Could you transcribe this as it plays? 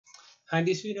In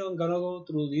this video, I'm gonna go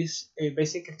through this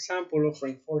basic example of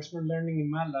reinforcement learning in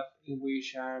MATLAB, in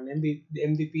which the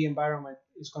MDP environment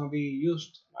is gonna be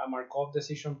used, a Markov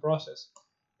decision process,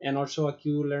 and also a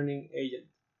Q learning agent.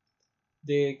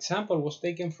 The example was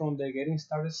taken from the Getting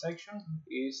Started section.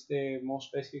 Is the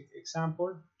most basic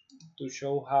example to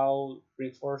show how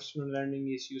reinforcement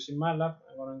learning is used in MATLAB.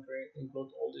 I'm gonna include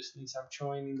all these things I'm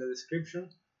showing in the description.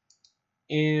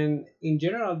 And in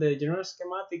general, the general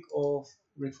schematic of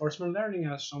reinforcement learning,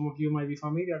 as some of you might be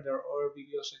familiar, there are other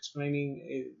videos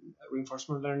explaining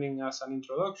reinforcement learning as an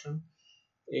introduction.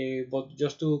 But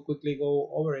just to quickly go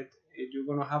over it, you're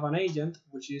going to have an agent,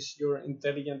 which is your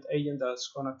intelligent agent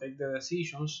that's going to take the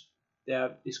decisions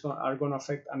that are going to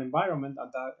affect an environment,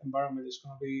 and that environment is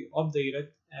going to be updated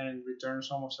and return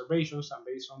some observations, and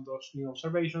based on those new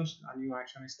observations, a new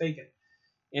action is taken.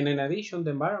 And in addition,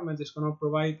 the environment is going to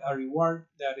provide a reward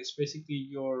that is basically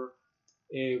your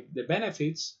the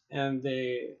benefits and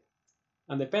the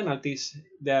penalties,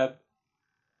 that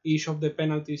each of the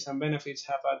penalties and benefits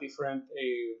have a different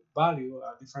value,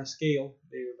 a different scale.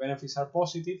 The benefits are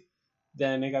positive,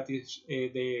 the negatives,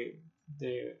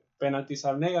 the penalties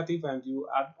are negative, and you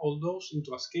add all those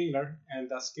into a scalar, and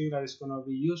that scalar is going to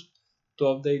be used to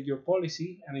update your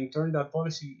policy, and in turn that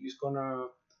policy is going to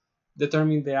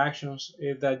determine the actions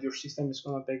that your system is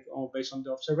going to take based on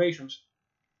the observations.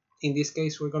 In this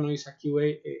case, we're going to use a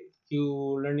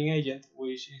Q learning agent,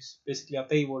 which is basically a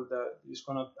table that is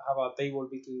going to have a table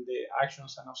between the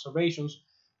actions and observations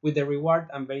with the reward,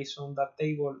 and based on that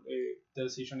table, the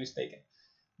decision is taken.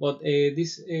 But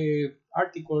this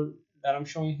article that I'm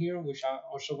showing here, which I'm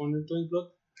also going to include,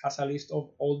 has a list of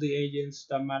all the agents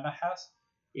that MATLAB has.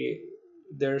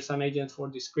 There's an agent for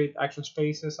discrete action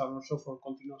spaces and also for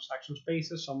continuous action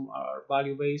spaces. Some are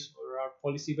value based or are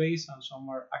policy based, and some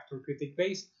are actor critic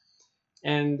based.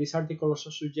 And this article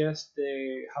also suggests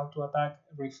how to attack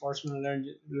reinforcement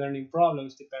learning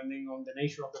problems depending on the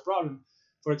nature of the problem.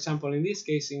 For example, in this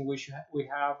case, in which we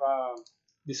have a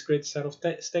discrete set of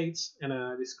states and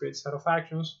a discrete set of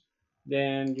actions,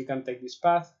 then you can take this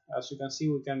path. As you can see,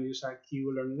 we can use a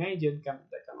Q learning agent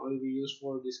that can only be used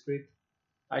for discrete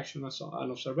actions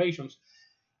and observations.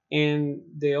 And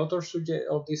the author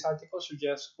of this article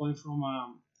suggests going from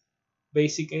a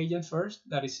basic agent first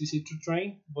that is easy to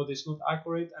train but is not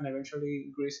accurate, and eventually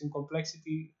increase in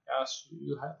complexity as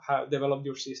you have developed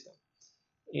your system.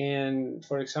 And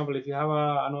for example, if you have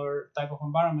another type of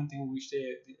environment in which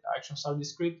the actions are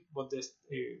discrete but the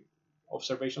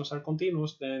observations are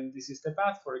continuous, then this is the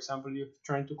path. For example, you're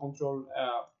trying to control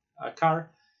a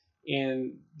car,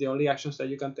 and the only actions that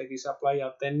you can take is apply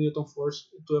a 10 Newton force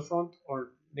to the front or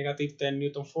negative 10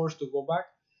 Newton force to go back.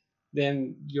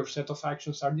 Then your set of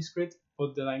actions are discrete,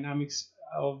 but the dynamics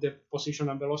of the position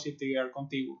and velocity are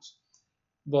contiguous.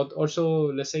 But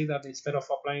also, let's say that instead of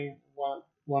applying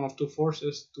one of two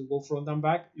forces to go front and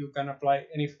back, you can apply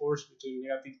any force between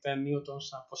negative 10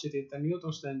 newtons and positive 10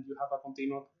 newtons. Then you have a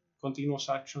continuous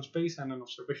action space and an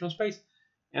observation space.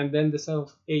 And then the set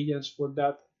of agents for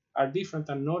that are different.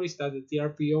 And notice that the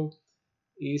TRPO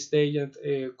is the agent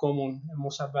common and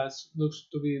most advanced, looks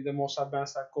to be the most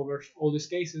advanced, that covers all these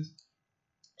cases.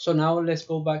 So now let's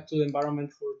go back to the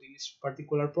environment for this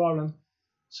particular problem.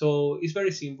 So it's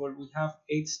very simple. We have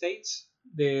 8 states.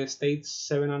 The states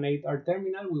 7 and 8 are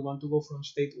terminal. We want to go from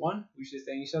state 1, which is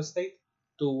the initial state,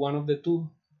 to one of the two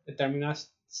terminal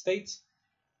states.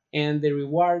 And the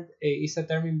reward is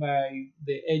determined by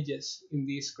the edges in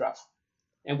this graph.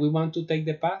 And we want to take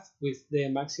the path with the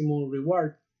maximum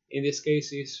reward. In this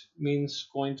case, it means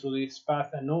going through this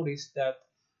path, and notice that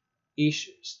each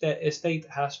state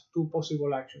has 2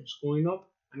 possible actions, going up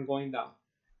and going down.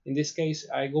 In this case,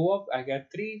 I go up, I get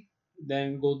 3,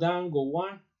 then go down, go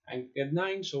 1, and get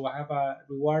 9. So I have a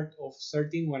reward of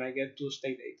 13 when I get to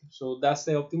state 8. So that's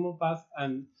the optimal path,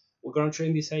 and we're going to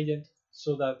train this agent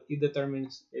so that it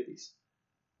determines this.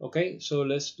 Okay, so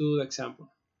let's do the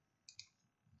example.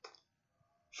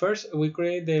 First, we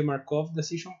create the Markov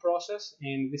decision process.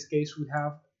 In this case, we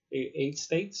have 8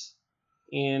 states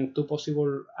and 2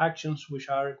 possible actions, which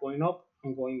are going up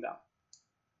and going down.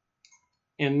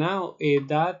 And now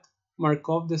that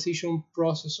Markov decision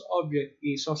process object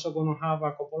is also going to have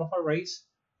a couple of arrays.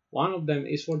 One of them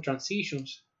is for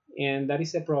transitions, and that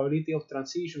is the probability of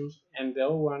transitions, and the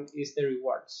other one is the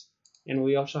rewards. And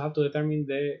we also have to determine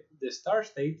the start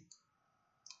state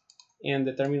and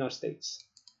the terminal states.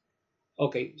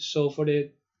 Okay, so for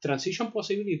the transition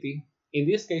possibility, in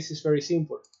this case, it's very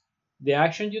simple. The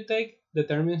action you take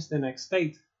determines the next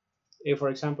state. For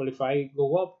example, if I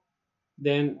go up,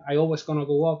 then I always gonna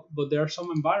go up, but there are some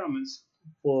environments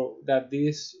for that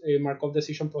this Markov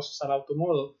decision process allowed to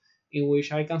model. in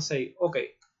which I can say, okay,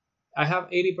 I have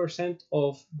 80%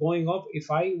 of going up.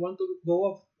 If I want to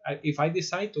go up, if I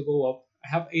decide to go up, I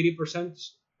have 80%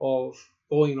 of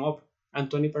going up and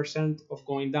 20% of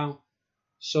going down.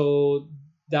 So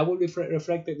that will be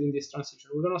reflected in this transition.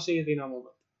 We're going to see it in a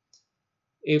moment.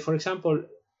 For example,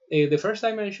 the first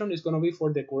dimension is going to be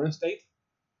for the current state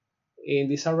in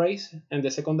this arrays, and the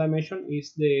second dimension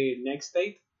is the next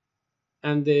state,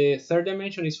 and the third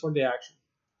dimension is for the action.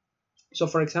 So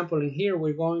for example, in here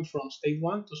we're going from state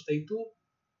 1 to state 2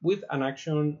 with an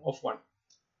action of 1.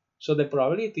 So the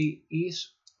probability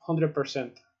is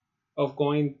 100% of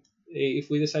going, if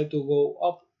we decide to go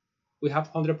up, we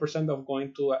have 100% of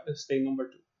going to state number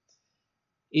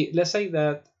 2. Let's say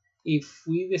that if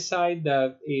we decide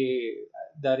that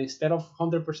that instead of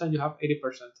 100% you have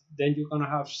 80%, then you're gonna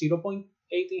have 0.8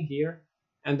 in here,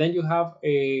 and then you have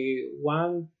a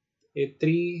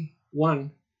 3,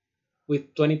 1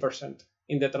 with 20%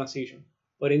 in the transition.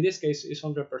 But in this case, it's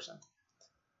 100%.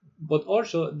 But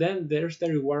also, then there's the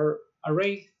reward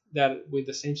array that with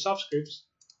the same subscripts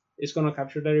is going to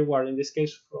capture the reward. In this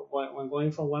case, when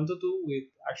going from 1 to 2 with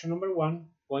action number 1,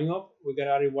 going up, we get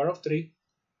a reward of 3.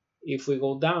 If we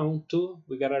go down 2,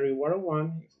 we get a reward of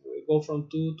 1. If we go from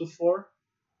 2 to 4,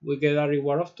 we get a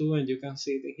reward of 2. And you can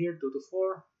see it here, 2 to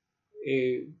 4,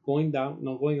 going down,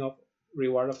 not going up,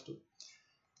 reward of 2.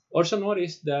 Also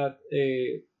notice that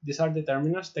these are the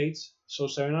terminal states, so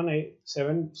 7 and 8,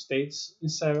 7 states in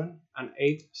 7 and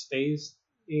 8 stays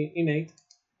in 8,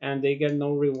 and they get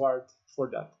no reward for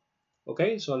that.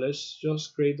 Okay, so let's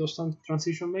just create those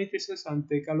transition matrices and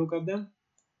take a look at them.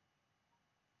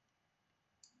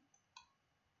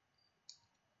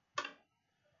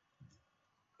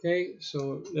 Okay,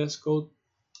 so let's go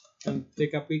and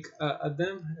take a peek at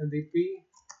them. MDP.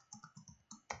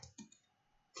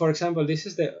 For example, this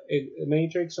is the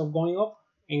matrix of going up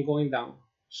and going down.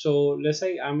 So let's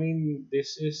say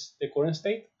this is the current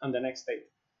state and the next state.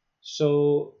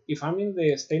 So if I'm in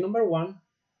the state number 1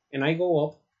 and I go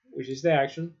up, which is the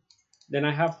action, then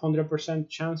I have 100%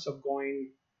 chance of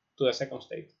going to the second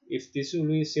state. If this will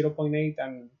be 0.8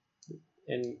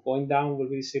 and going down will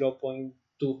be 0.2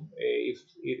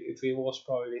 if it was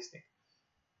probabilistic.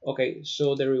 Okay,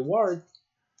 so the reward.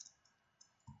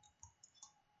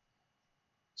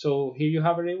 So here you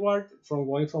have a reward from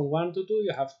going from 1 to 2,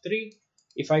 you have 3.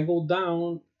 If I go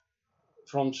down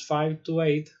from 5 to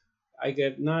 8, I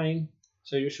get 9.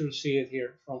 So you should see it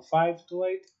here. From 5 to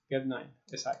 8, get 9.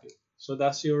 Exactly. So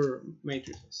that's your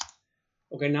matrices.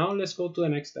 Okay, now let's go to the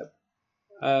next step.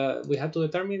 We have to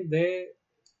determine the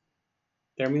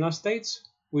terminal states,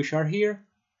 which are here.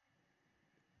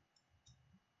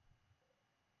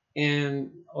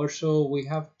 And also we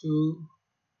have to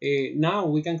now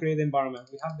we can create the environment.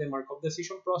 We have the Markov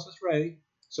decision process ready.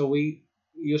 So we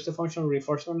use the function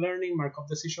reinforcement learning Markov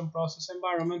decision process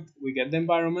environment. We get the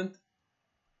environment.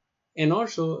 And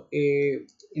also in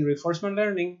reinforcement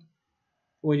learning,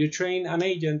 when you train an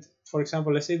agent, for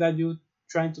example, let's say that you're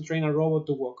trying to train a robot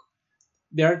to walk.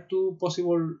 There are two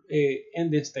possible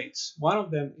ending states. One of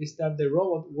them is that the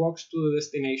robot walks to the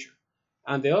destination.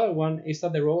 And the other one is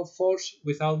that the robot falls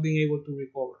without being able to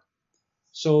recover.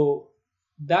 So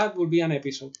that would be an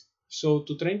episode. So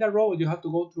to train that robot, you have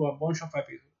to go through a bunch of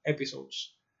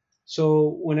episodes.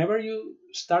 So whenever you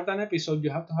start an episode,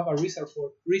 you have to have a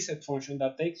reset function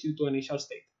that takes you to initial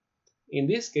state. In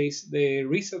this case, the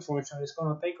reset function is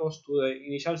going to take us to the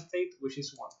initial state, which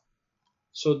is 1.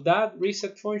 So that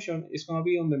reset function is going to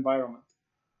be on the environment.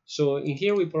 So in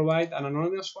here, we provide an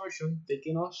anonymous function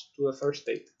taking us to the first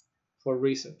state for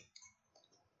reset.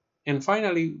 And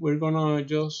finally, we're going to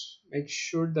just make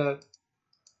sure that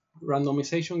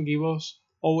randomization gives us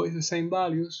always the same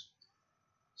values.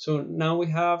 So now we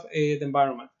have the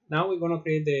environment. Now we're going to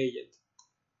create the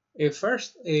agent.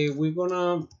 First, we're going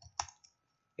to,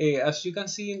 as you can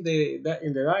see in the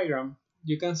diagram,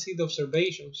 you can see the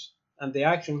observations and the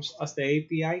actions as the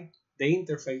API, the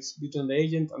interface between the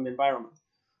agent and the environment.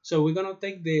 So we're going to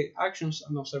take the actions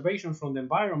and observations from the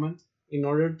environment in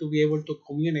order to be able to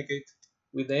communicate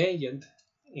with the agent.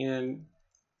 And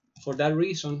for that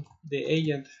reason, the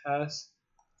agent has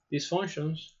these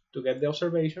functions to get the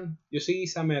observation. You see,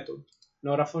 it's a method,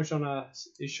 not a function as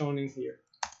is shown in here.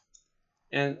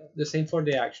 And the same for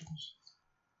the actions.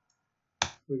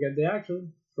 We get the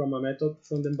action from a method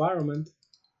from the environment.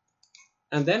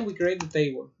 And then we create the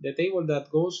table that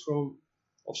goes from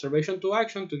observation to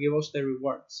action to give us the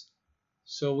rewards.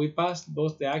 So we passed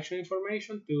both the action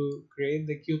information to create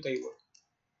the Q table.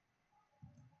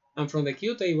 And from the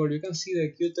Q table, you can see the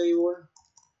Q table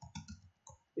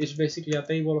is basically a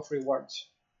table of rewards.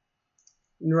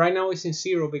 Right now it's in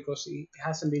 0 because it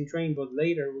hasn't been trained, but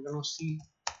later we're gonna see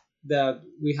that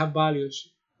we have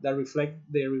values that reflect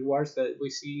the rewards that we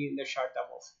see in the chart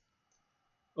above.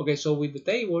 Okay, so with the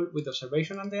table, with the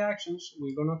observation and the actions,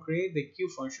 we're gonna create the Q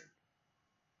function.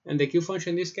 And the Q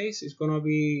function in this case is gonna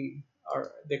be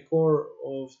the core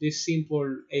of this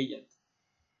simple agent.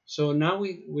 So now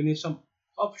we need some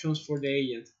options for the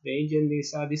agent. The agent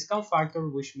is a discount factor,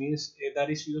 which means that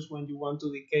is used when you want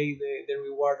to decay the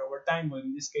reward over time. But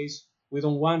in this case, we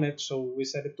don't want it, so we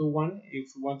set it to 1.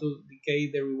 If we want to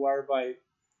decay the reward by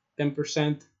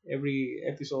 10% every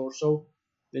episode or so,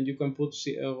 then you can put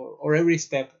or every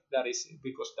step, that is,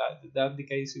 because that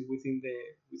decays within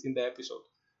the episode.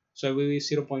 So it will be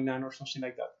 0.9 or something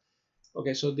like that.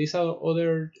 Okay, so these are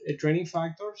other training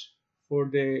factors for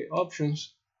the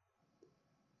options.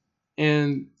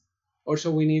 And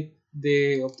also we need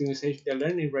the optimization, the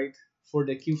learning rate for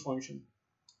the Q function.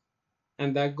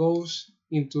 And that goes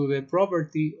into the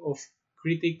property of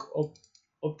critic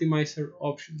optimizer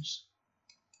options.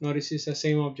 Notice it's the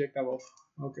same object above.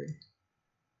 Okay.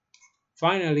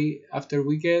 Finally, after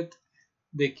we get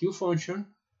the Q function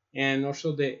and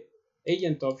also the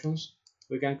agent options,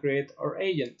 we can create our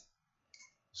agent.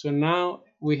 So now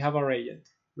we have our agent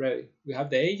ready. We have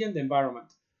the agent, the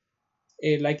environment.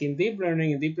 Like in deep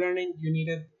learning, you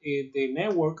needed the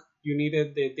network, you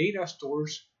needed the data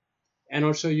stores, and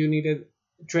also you needed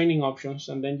training options,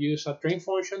 and then you use a train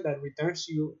function that returns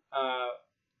you a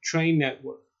train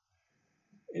network.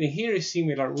 And here is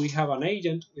similar. We have an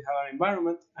agent, we have an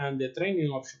environment, and the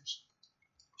training options.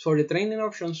 So the training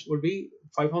options will be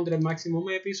 500 maximum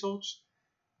episodes,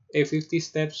 50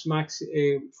 steps max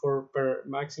per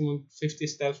maximum 50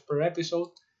 steps per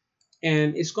episode,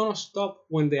 and it's gonna stop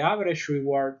when the average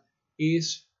reward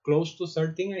is close to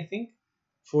 13, I think,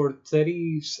 for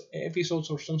 30 episodes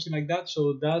or something like that.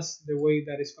 So that's the way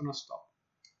that it's gonna stop.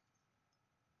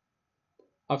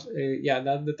 Yeah,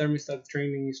 that determines that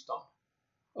training is done.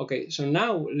 Okay, so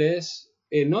now let's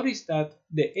notice that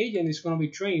the agent is going to be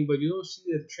trained, but you don't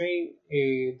see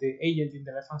the agent in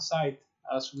the left hand side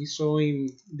as we saw in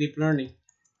deep learning,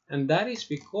 and that is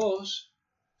because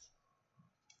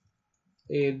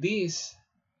the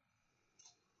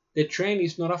train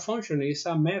is not a function, it's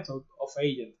a method of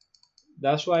agent.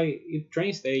 That's why it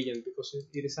trains the agent, because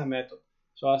it is a method.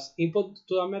 So as input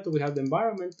to that method, we have the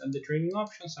environment and the training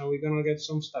options, and we're gonna get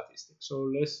some statistics. So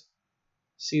let's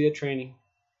see the training.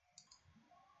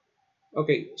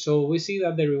 Okay, so we see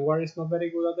that the reward is not very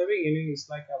good at the beginning. It's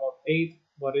like about 8,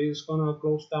 but it is gonna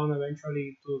close down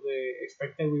eventually to the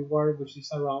expected reward, which is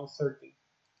around 13.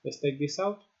 Let's take this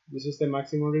out. This is the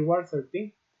maximum reward,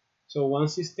 13. So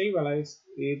once it's stabilized,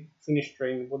 it finished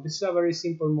training. But this is a very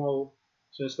simple model,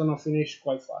 so it's gonna finish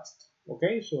quite fast.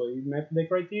 Okay, so it met the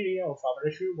criteria of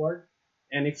average reward,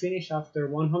 and it finished after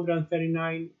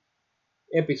 139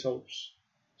 episodes.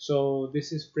 So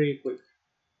this is pretty quick.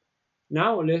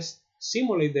 Now let's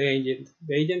simulate the agent.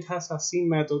 The agent has a sim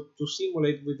method to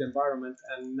simulate with the environment,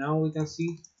 and now we can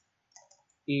see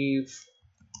if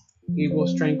it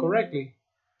was trained correctly.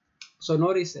 So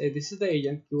notice this is the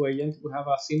agent, Q agent. We have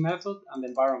a sim method and the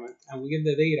environment, and we get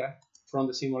the data from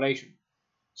the simulation.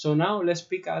 So now let's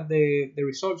pick at the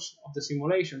results of the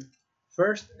simulation.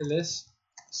 First, let's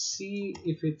see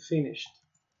if it finished.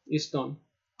 It's done.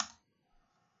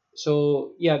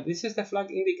 So yeah, this is the flag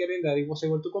indicating that it was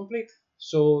able to complete.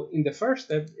 So in the first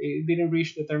step, it didn't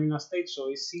reach the terminal state,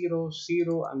 so it's 0,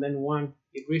 0, and then 1.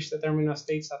 It reached the terminal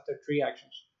states after 3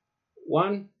 actions.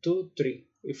 1, 2, 3.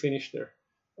 It finished there.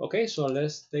 Okay, so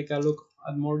let's take a look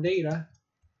at more data.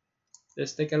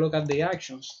 Let's take a look at the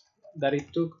actions that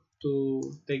it took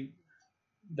to take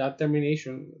that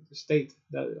termination state,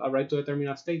 that arrive to the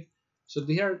terminal state. So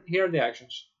here are the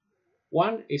actions.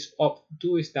 1 is up,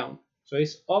 2 is down. So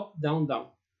it's up, down, down.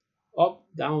 Up,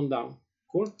 down, down.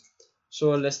 Cool.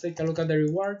 So let's take a look at the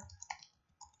reward.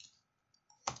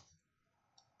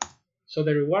 So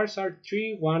the rewards are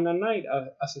 3, 1, and 9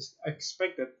 as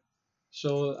expected.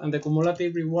 So, and the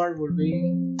cumulative reward will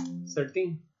be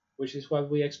 13, which is what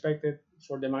we expected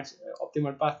for the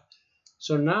optimal path.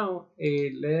 So now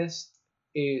let's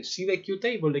see the Q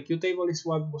table. The Q table is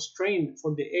what was trained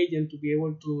for the agent to be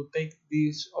able to take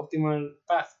this optimal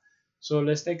path. So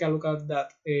let's take a look at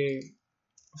that.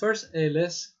 First,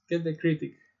 let's get the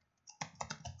critic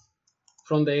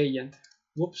from the agent.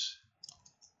 Whoops.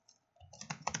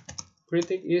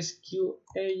 Critic is Q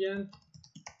agent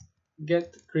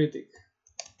get critic.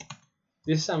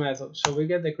 This is a method, so we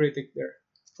get the critic there.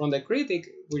 From the critic,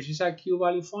 which is a Q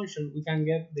value function, we can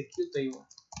get the Q table.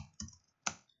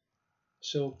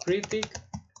 So critic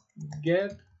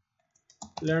get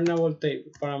learnable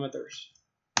table parameters.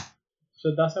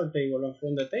 So that's our table, and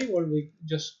from the table we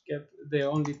just get the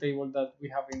only table that we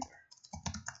have in there.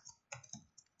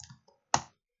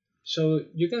 So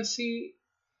you can see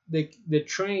the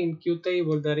train Q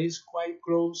table that is quite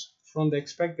close from the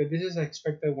expected. This is the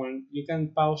expected one. You can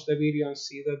pause the video and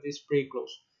see that it's pretty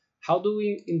close. How do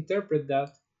we interpret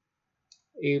that?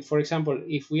 If, for example,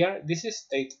 if we are, this is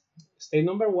state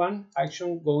number one,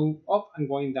 action going up and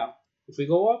going down. If we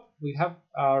go up, we have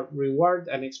our reward,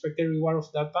 an expected reward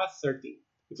of that path, 13.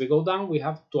 If we go down, we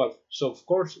have 12. So of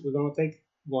course, we're going to take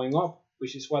going up,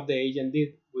 which is what the agent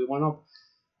did. We went up.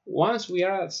 Once we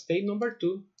are at state number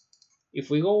two, if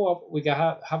we go up, we can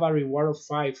have a reward of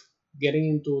 5, getting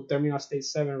into terminal state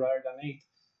 7 rather than 8.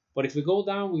 But if we go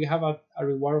down, we have a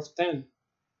reward of 10.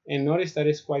 And notice that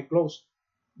it's quite close.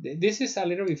 This is a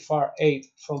little bit far, 8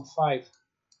 from 5,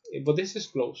 but this is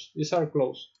close. These are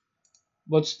close.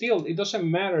 But still, it doesn't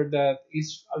matter that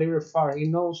it's a little far. It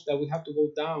knows that we have to go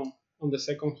down on the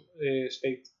second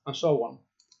state, and so on.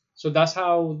 So that's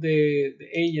how the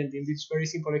agent, in this very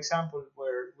simple example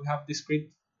where we have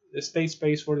discrete state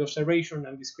space for the observation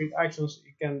and discrete actions,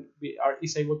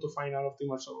 is able to find an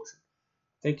optimal solution.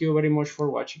 Thank you very much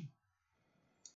for watching.